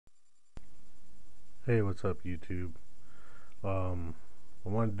Hey, what's up, YouTube? I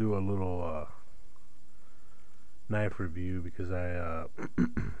want to do a little knife review because I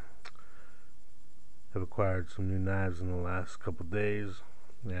have acquired some new knives in the last couple days,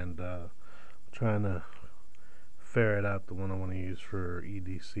 and trying to ferret out the one I want to use for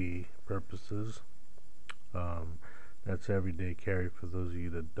EDC purposes. Um, that's everyday carry for those of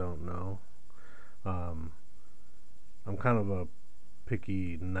you that don't know. Um, I'm kind of a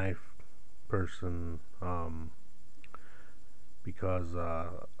picky knife person because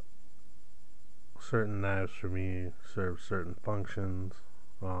certain knives for me serve certain functions,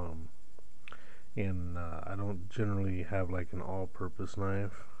 um, and I don't generally have like an all-purpose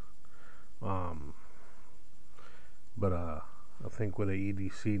knife. Um, but I think with a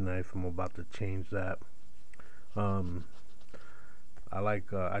EDC knife, I'm about to change that. Um, I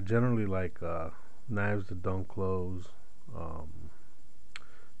generally like knives that don't close, um,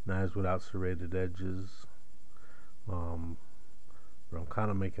 knives without serrated edges. Um, but I'm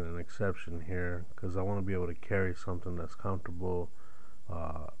kind of making an exception here because I want to be able to carry something that's comfortable,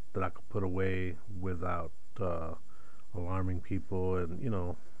 that I could put away without alarming people,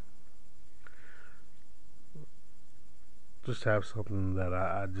 and just have something that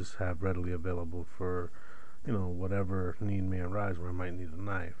I just have readily available for whatever need may arise where I might need a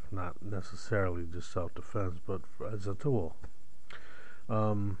knife, not necessarily just self-defense, but as a tool.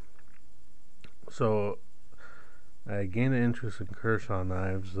 um, so I gained an interest in Kershaw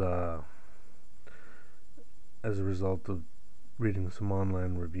knives as a result of reading some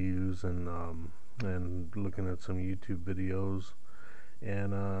online reviews and looking at some YouTube videos,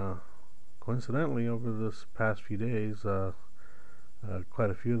 and coincidentally over this past few days,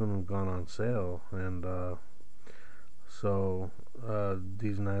 quite a few of them have gone on sale, and so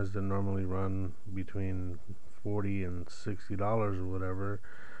these knives that normally run between $40 and $60 or whatever,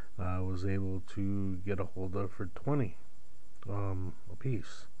 I was able to get a hold of for 20 a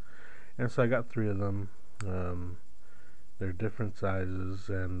piece, and so I got three of them. Um, they're different sizes,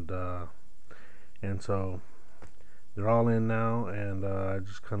 and so they're all in now, and I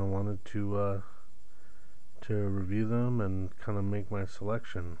just kind of wanted to review them and kind of make my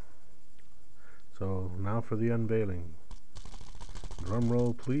selection. So now for the unveiling. Drum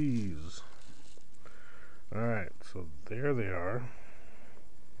roll, please. Alright, so there they are.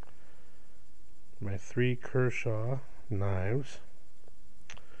 My three Kershaw knives.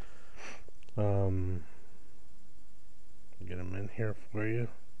 Get them in here for you.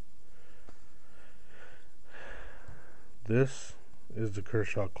 This is the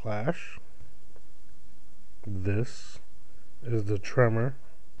Kershaw Clash. This is the Tremor.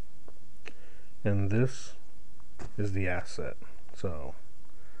 And this is the Asset. So,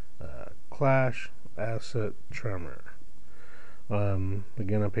 Clash, Asset, Tremor.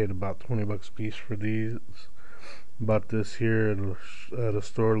 Again, I paid about 20 bucks a piece for these. Bought this here at a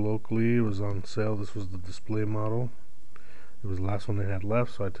store locally. It was on sale. This was the display model. It was the last one they had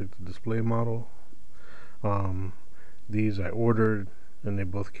left, so I took the display model. These I ordered, and they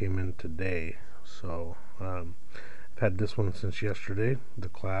both came in today. So I've had this one since yesterday, the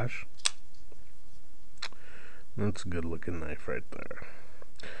Clash. That's a good looking knife right there.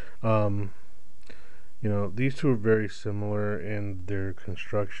 These two are very similar in their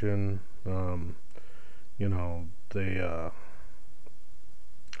construction. You know, they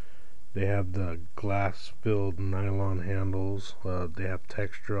have the glass-filled nylon handles. They have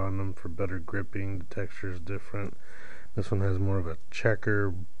texture on them for better gripping. The texture is different. This one has more of a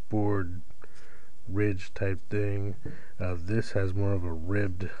checkerboard ridge type thing. This has more of a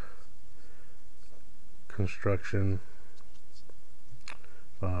ribbed construction.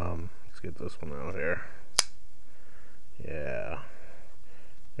 Let's get this one out here. Yeah.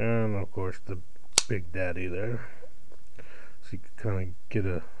 And of course the Big Daddy there. So you can kind of get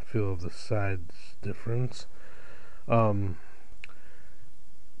a feel of the size difference. The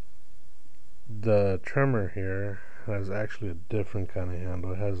Tremor here has actually a different kind of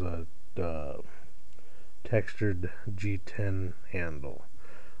handle. It has a textured G10 handle.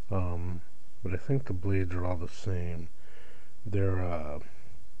 But I think the blades are all the same. They're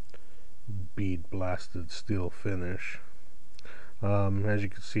bead blasted steel finish. As you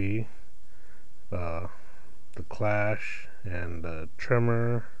can see, the Clash and the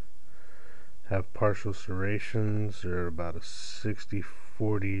Tremor have partial serrations. They're about a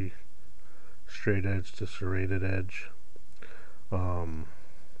 60-40 straight edge to serrated edge. The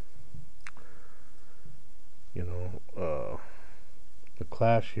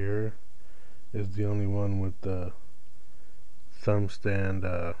Clash here is the only one with the thumb stand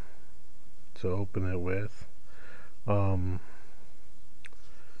to open it with.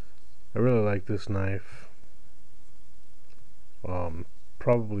 I really like this knife.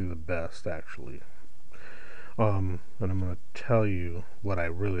 Probably the best, actually. And I'm going to tell you what I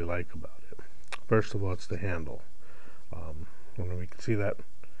really like about it. First of all, it's the handle. When we can see that,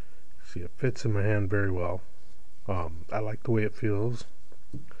 see it fits in my hand very well. I like the way it feels.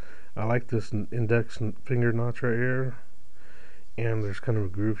 I like this index finger notch right here, and there's kind of a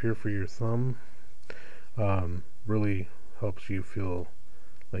groove here for your thumb. Really helps you feel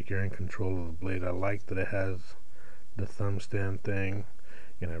like you're in control of the blade. I like that it has the thumb stand thing,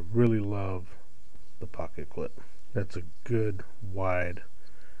 and I really love the pocket clip. That's a good, wide,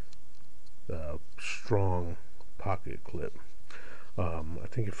 strong pocket clip. I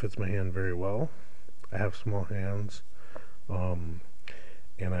think it fits my hand very well. I have small hands, and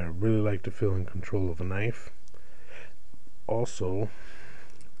I really like to feel in control of a knife. Also,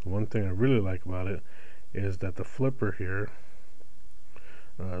 one thing I really like about it is that the flipper here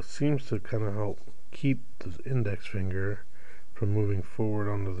seems to kind of help keep the index finger from moving forward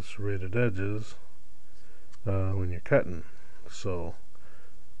onto the serrated edges when you're cutting. So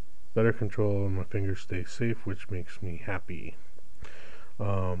better control and my fingers stay safe, which makes me happy.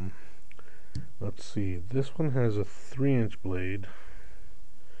 Let's see, this one has a 3-inch blade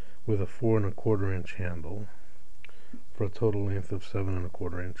with a 4 1/4 inch handle for a total length of 7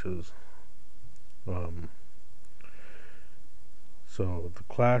 1/4 inches. So the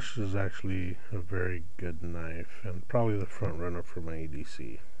Clash is actually a very good knife and probably the front runner for my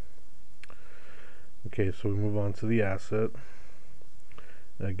EDC. Okay, so we move on to the Asset.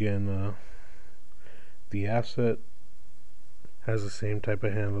 Again, the Asset has the same type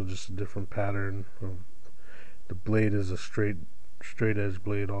of handle, just a different pattern. The blade is a straight edge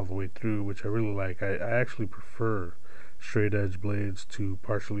blade all the way through, which I really like. I actually prefer straight edge blades to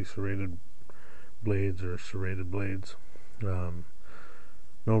partially serrated blades or serrated blades.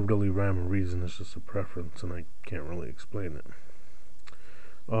 No really rhyme or reason, it's just a preference, and I can't really explain it.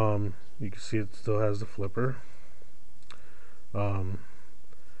 You can see it still has the flipper.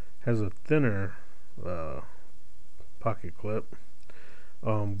 Has a thinner pocket clip,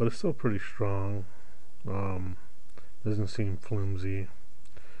 but it's still pretty strong. Doesn't seem flimsy.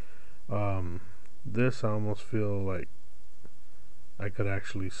 This I almost feel like I could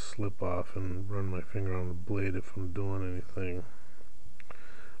actually slip off and run my finger on the blade if I'm doing anything.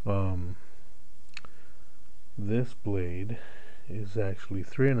 This blade is actually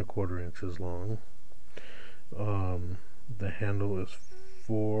 3 1/4 inches long. The handle is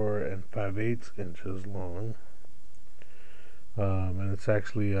 4 5/8 inches long. And it's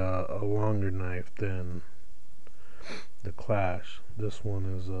actually a longer knife than the Clash. This one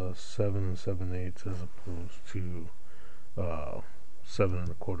is 7 7/8 as opposed to 7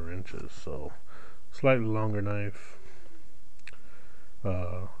 1/4 inches. So slightly longer knife.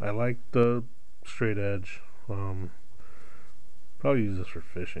 I like the straight edge. Probably use this for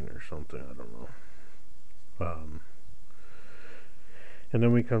fishing or something, I don't know. And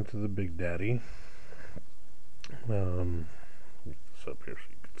then we come to the Big Daddy. Get this up here so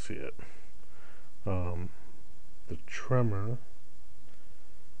you can see it. The Tremor.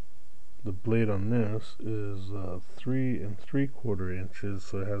 The blade on this is 3 3/4 inches,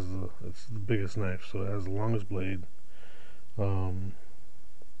 so it's the biggest knife, so it has the longest blade.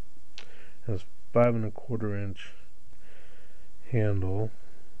 Has 5 1/4 inch handle,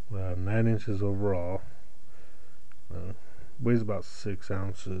 9 inches overall. Weighs about 6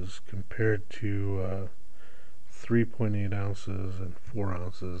 ounces compared to 3.8 ounces and 4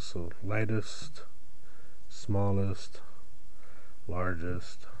 ounces. So lightest, smallest,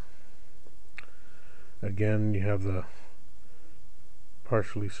 largest. Again, you have the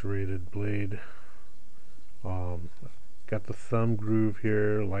partially serrated blade. Got the thumb groove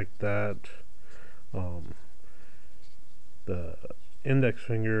here, like that. The index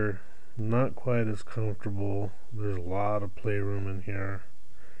finger, not quite as comfortable. There's a lot of playroom in here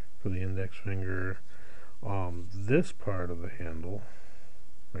for the index finger. This part of the handle,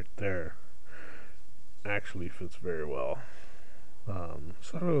 right there, actually fits very well.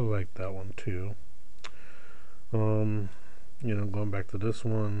 So I really like that one too. Going back to this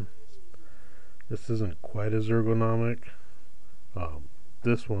one, this isn't quite as ergonomic.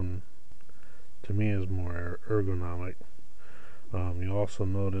 This one, to me, is more ergonomic. You also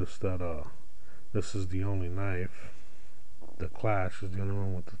notice that this is the only knife. The Clash is the only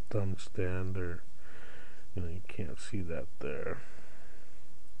one with the thumb stand, or you can't see that there.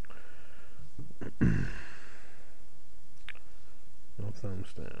 No thumb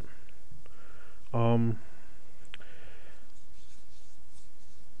stand.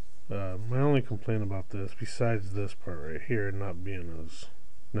 My only complaint about this, besides this part right here not being as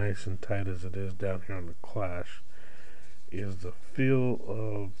nice and tight as it is down here on the clash, is the feel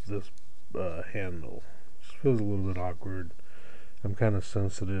of this handle. It feels a little bit awkward. I'm kind of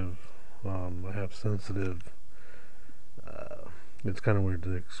sensitive. I have sensitive. It's kind of weird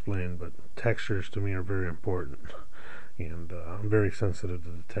to explain, but textures to me are very important, and I'm very sensitive to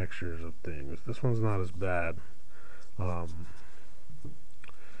the textures of things. This one's not as bad, and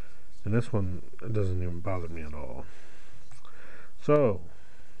this one, it doesn't even bother me at all. So,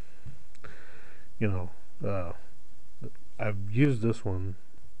 you know, I've used this one.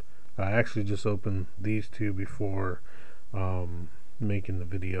 I actually just opened these two before making the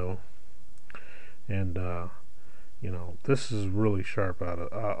video, and this is really sharp out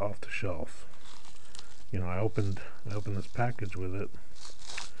of off the shelf. I opened this package with it,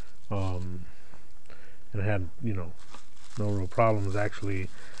 and it had no real problems. Actually,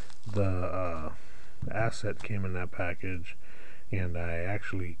 the asset came in that package, and I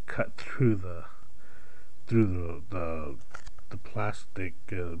actually cut through the plastic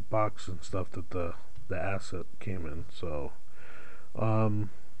box and stuff that the asset came in. So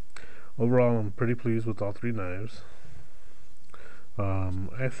overall, I'm pretty pleased with all three knives.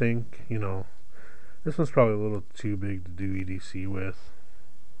 I think this one's probably a little too big to do EDC with.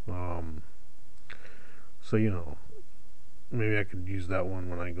 So maybe I could use that one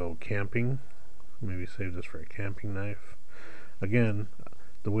when I go camping. Maybe save this for a camping knife. Again,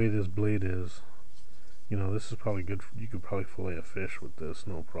 the way this blade is, this is probably good. You could probably fillet a fish with this,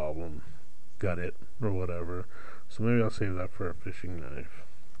 no problem. Gut it or whatever. So maybe I'll save that for a fishing knife.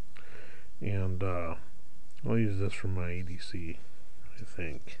 And I'll use this for my EDC, I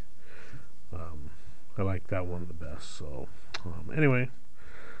think. I like that one the best. So anyway,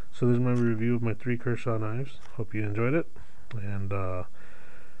 so there's my review of my 3 Kershaw knives. Hope you enjoyed it, and I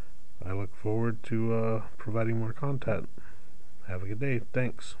look forward to providing more content. Have a good day.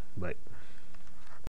 Thanks. Bye.